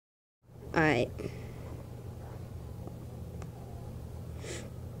Alright.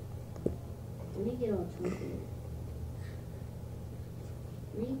 Let me get all chocolate.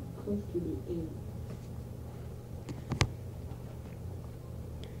 Let me close to the end.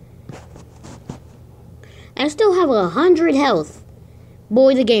 I still have 100 health.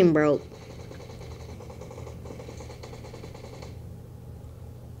 Boy, the game broke.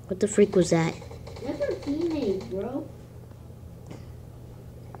 What the freak was that? That's our teammates, bro.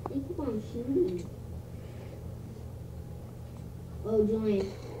 They keep on shooting. Oh,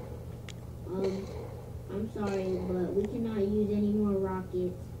 Julian. I'm sorry, but we cannot use any more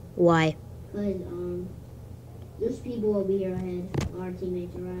rockets. Why? Because, there's people over here ahead. Our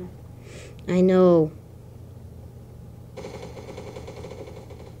teammates are at. I know.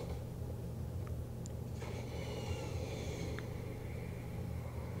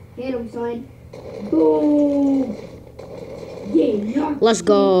 Hit him, son. Boom! Yeah, Let's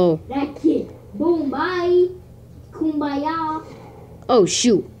go. That kid. Boom, bye. Kumbaya. Oh,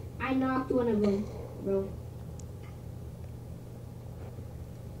 shoot. I knocked one of them, bro.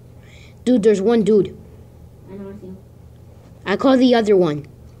 Dude, there's one dude. I know, I see him. I call the other one.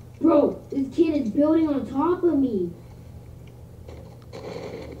 Bro, this kid is building on top of me.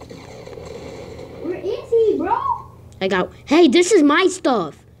 Where is he, bro? I got... Hey, this is my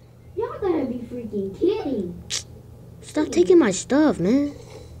stuff. Y'all gotta be freaking kidding. Stop taking my stuff, man.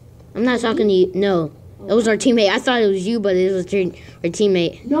 I'm not talking to you. No. It was our teammate. I thought it was you, but it was our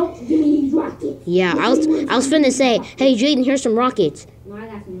teammate. Nope, give me these rockets. Yeah, I was finna say, hey, Jaden, here's some rockets. No, I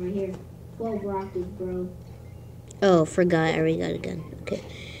got some right here. 12 rockets, bro. Oh, forgot. I already got a gun. Okay.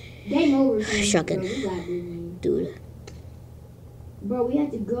 Game over. Shucking. Bro, we got this game. Dude. Bro, we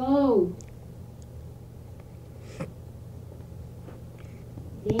have to go.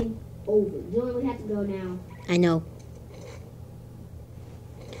 Game over. Dylan, we have to go now. I know.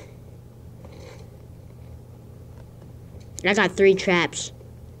 I got 3 traps.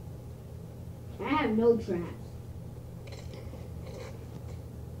 I have no traps.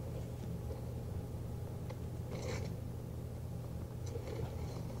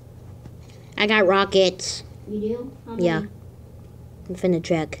 I got rockets. You do? How many? Yeah. I'm finna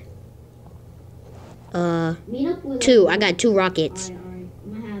check. Meet up with 2. I got 2 rockets. Alright.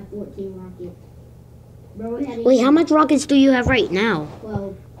 I'm gonna have 14 rockets. Bro, we're heading Wait, how much rockets do you have right now?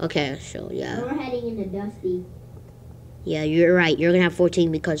 12. Okay, so yeah. We're heading into Dusty. Yeah, you're right. You're gonna have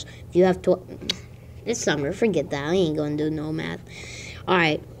 14 because if you have 12... It's summer. Forget that. I ain't gonna do no math.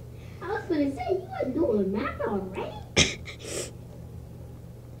 Alright. I was gonna say, you are doing math already?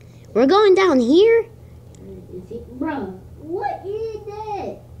 We're going down here? Bruh, what is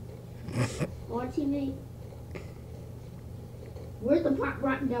that? Our teammate. Where's the pop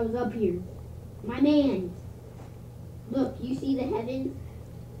rocket that was up here? My man. Look, you see the heavens?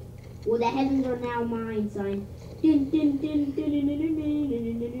 Well, the heavens are now mine, son. Dun, dun, dun, dun, dun, dun, dun, dun,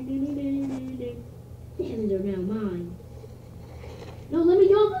 dun, dun, dun, dun, dun, dun. The heavens are now mine. No, let me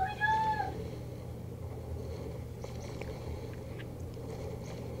go, let me go!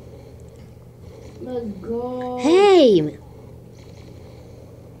 Let's go. Hey!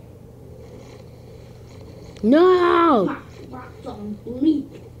 No! Pop rocks on bleak.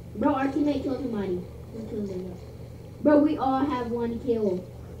 Bro, our teammate killed somebody. Who killed him? Bro, we all have 1 kill.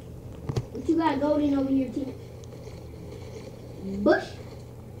 But you got golden over here, team. Bush.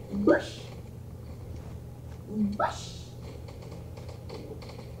 Bush. Bush.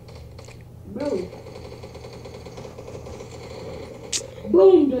 Bro.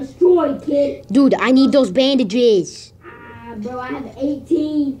 Boom, destroyed, kid. Dude, I need those bandages. Bro, I have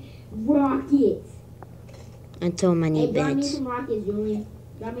 18 rockets. Until my Hey, need drop me bands. some rockets, Julian.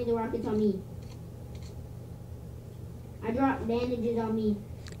 Drop me the rockets on me. I dropped bandages on me.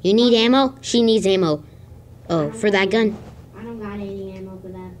 You need ammo? She needs ammo. Oh, for that gun? I don't got any ammo for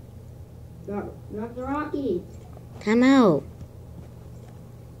that. Drop the rockets. Come out.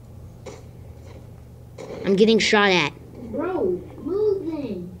 I'm getting shot at. Bro, move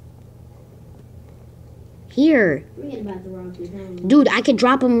then. Here. Forget about the rockets. Dude, I can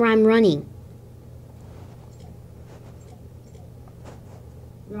drop them where I'm running.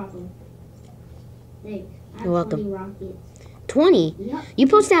 Drop them. Hey, I have You're welcome. 20 rockets. 20? Yep. You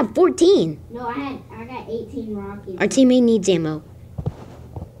supposed to have 14. No, I got 18 rockets. Our teammate needs ammo.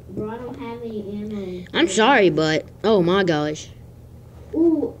 Bro, I don't have any ammo. I'm sorry, but... Oh my gosh.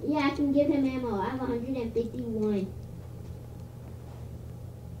 Ooh, yeah, I can give him ammo. I have 151.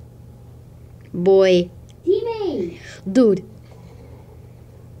 Boy. Teammate! Dude.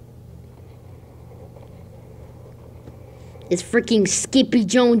 It's freaking Skippy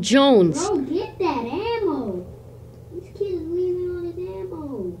Jones. Bro, get that ammo. This kid is leaving on his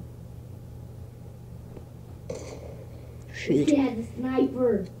ammo. Shoot. He has a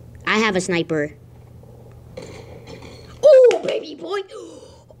sniper. I have a sniper. Oh, baby boy.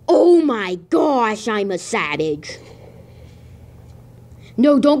 Oh my gosh, I'm a savage.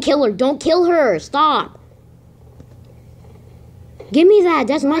 No, don't kill her. Don't kill her. Stop. Give me that.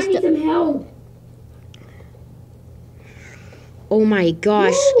 That's my I need stuff. some help. Oh my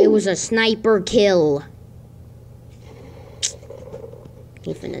gosh, Woo! it was a sniper kill.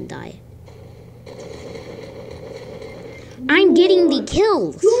 He's finna die. I'm getting the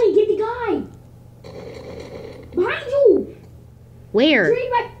kills. Julian, get the guy. Behind you. Where?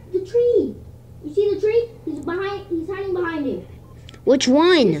 The tree. You see the tree? He's hiding behind it. Which Just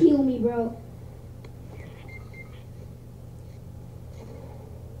one? heal me, bro.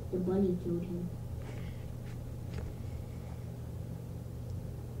 The bunny killed him.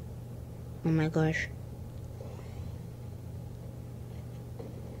 Oh my gosh.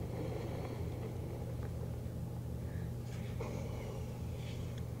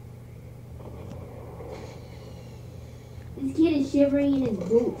 This kid is shivering in his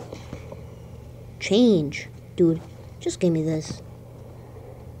boots. Change. Dude, just give me this.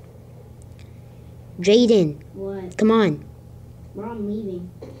 Jaden, What? come on. Bro, I'm leaving.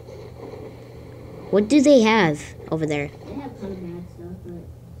 What do they have over there? They have kind of bad stuff, but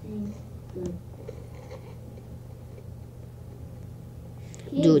same good.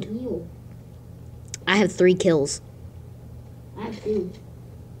 Kid, Dude. heal. I have 3 kills. I have 2.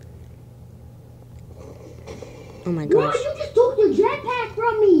 Oh my Bro, gosh. you just took the jetpack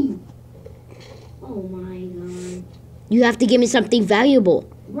from me. Oh my god. You have to give me something valuable.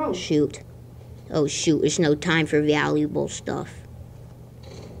 Bro. Shoot. Oh shoot, it's no time for valuable stuff.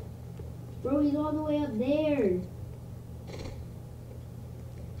 Bro, he's all the way up there.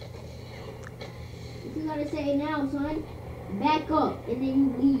 What you gotta say now, son? Back up, and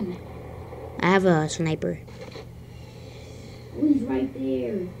then you leave. I have a sniper. Oh, he's right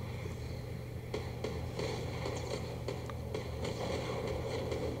there.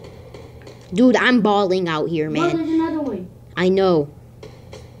 Dude, I'm balling out here, Bro, man. there's another one. I know.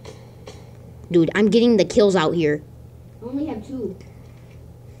 Dude, I'm getting the kills out here. I only have 2.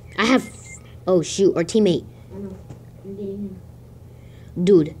 I have... Oh, shoot. Our teammate. I know. I'm getting him.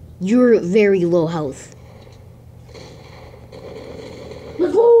 Dude, you're very low health.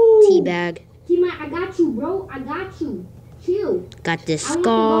 Let's go! Teabag. Teammate, I got you, bro. I got you. Chill. Got this I want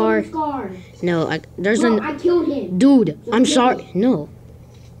scar. the golden scar. No, there's Bro, an... I killed him. Dude, So I'm kill sorry. him. No.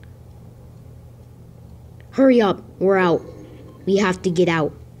 Hurry up. We're out. We have to get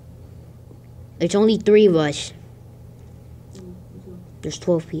out. It's only 3 of us. There's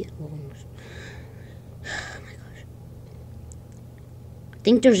 12 people. Oh my gosh. I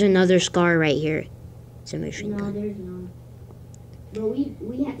think there's another scar right here. It's a machine No, gun. there's not. Bro,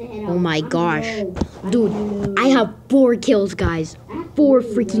 we have to head out. Oh my I'm gosh. low. Dude, I'm low. I have 4 kills, guys. I have 4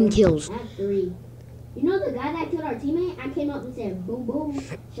 3, freaking bro. kills. I have 3. You know the guy that killed our teammate? I came up and said, boom, boom,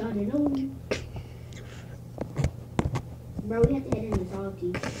 shot it on. Bro, we have to head in the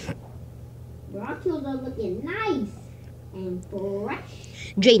salty. Bro, our kills are looking nice and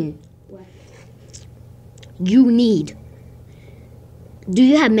fresh. Jaden. What? You need... Do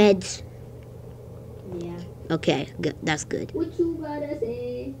you have meds? Yeah. Okay, good. That's good. What you gotta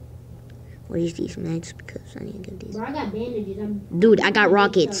say? Where's these meds? Because I need to get these. Bro, I got bandages. Dude, I got big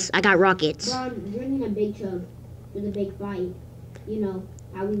rockets. chug. I got rockets. Bro, I'm drinking a big chug for the big fight. You know,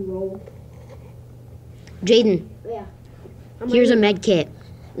 how we roll. Jaden, Yeah. here's a med kit.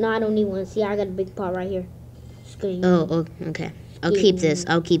 No, I don't need one. See, I got a big pot right here. Screen. Oh, okay. I'll keep this.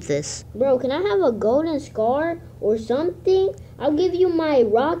 I'll keep this. Bro, can I have a golden scar or something? I'll give you my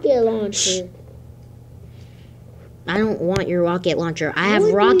rocket launcher. I don't want your rocket launcher. I have What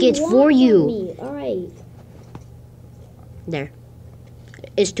do rockets want for from you. me? All right. There.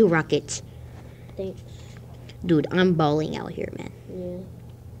 It's 2 rockets. Thanks. Dude, I'm balling out here, man. Yeah.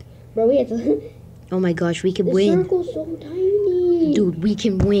 Bro, we have to... Oh my gosh, we could the win. circle's so tiny. Dude, we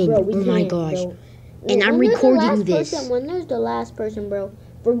can win. Bro, we Oh my can't, gosh. bro. And I'm When there's the recording last this. person- when there's the last person, bro,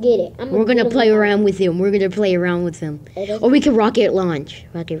 forget it. We're gonna play around with him. We're gonna play around with him. Or we could rocket launch.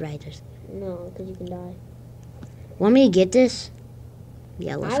 Rocket riders. No, because you can die. Want me to get this?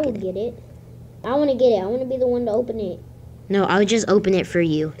 Yeah, let's I get would it. get it. I want to get it. I want to be the one to open it. No, I'll just open it for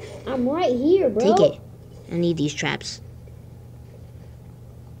you. I'm right here, bro. Take it. I need these traps.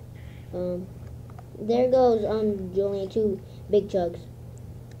 There goes Julian, 2 big chugs.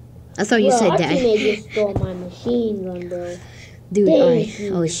 I thought you Bro, said our that. teammate just stole my machine gun, bro. Dude, Thank alright.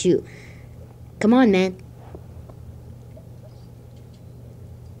 you. Oh shoot. Come on, man.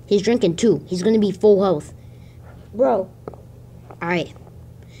 He's drinking 2. He's gonna be full health. Bro. Alright. am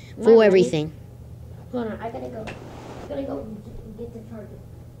I Full ready? everything. Hold on, I gotta go. gotta go get the charger.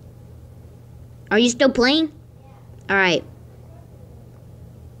 Are you still playing? All right.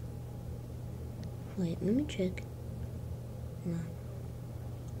 Wait, let me check. No.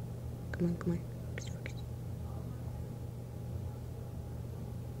 Come on, come on. Focus, focus.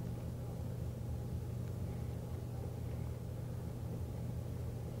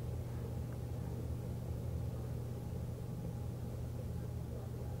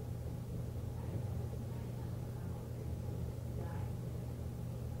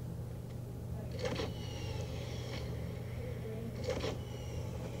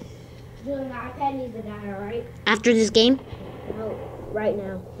 Julian, the iPad needs to die, alright? After this game? No, right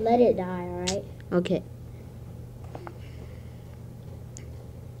now. Let it die, alright? Okay.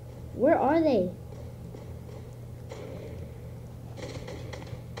 Where are they?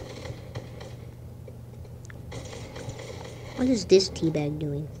 What is this teabag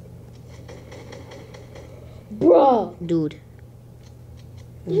doing? Bruh! Dude.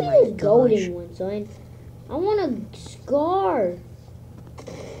 Oh Give me my this golden gosh. one, son. I want a scar.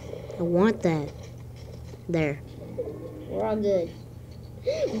 I want that. There. We're all good.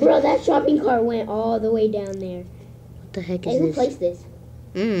 Bro, that shopping cart went all the way down there. What the heck Hey, is who this? placed this?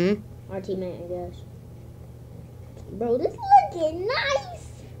 Mm-hmm. Our teammate, I guess. Bro, this looking nice.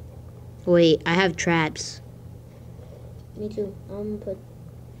 Wait, I have traps. Me too. I'm gonna put...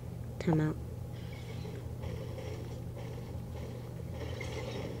 Time out.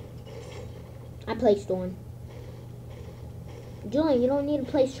 I placed one. Julian, you don't need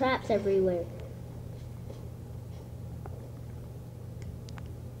to place traps everywhere.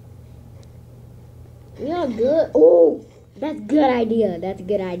 We are good. Oh, that's a good idea. That's a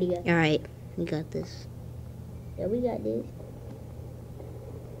good idea. All right, we got this. Yeah, we got this.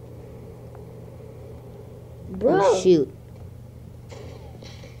 Bro. Oh, shoot.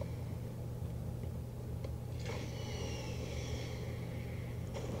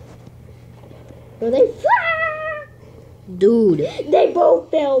 Bro, they Dude. They both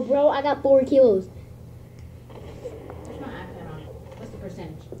fell, bro. I got 4 kills. There's my iPad on. What's the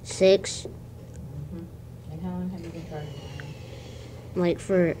percentage? 6. And how long have you been charging? Like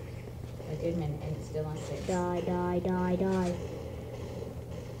for... A good minute, and it's still on 6. Die, die, die, die.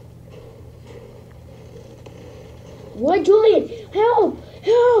 What, Julian? Help!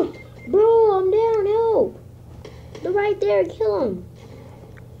 Help! Bro, I'm down. Help! They're right there. Kill him.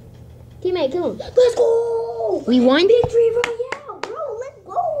 Teammate, kill him. Let's go! We won? Victory Royale, bro. Let's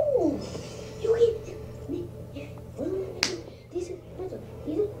go! You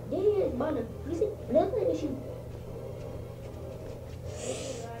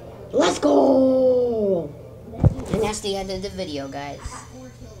Let's go! And that's the end of the video, guys.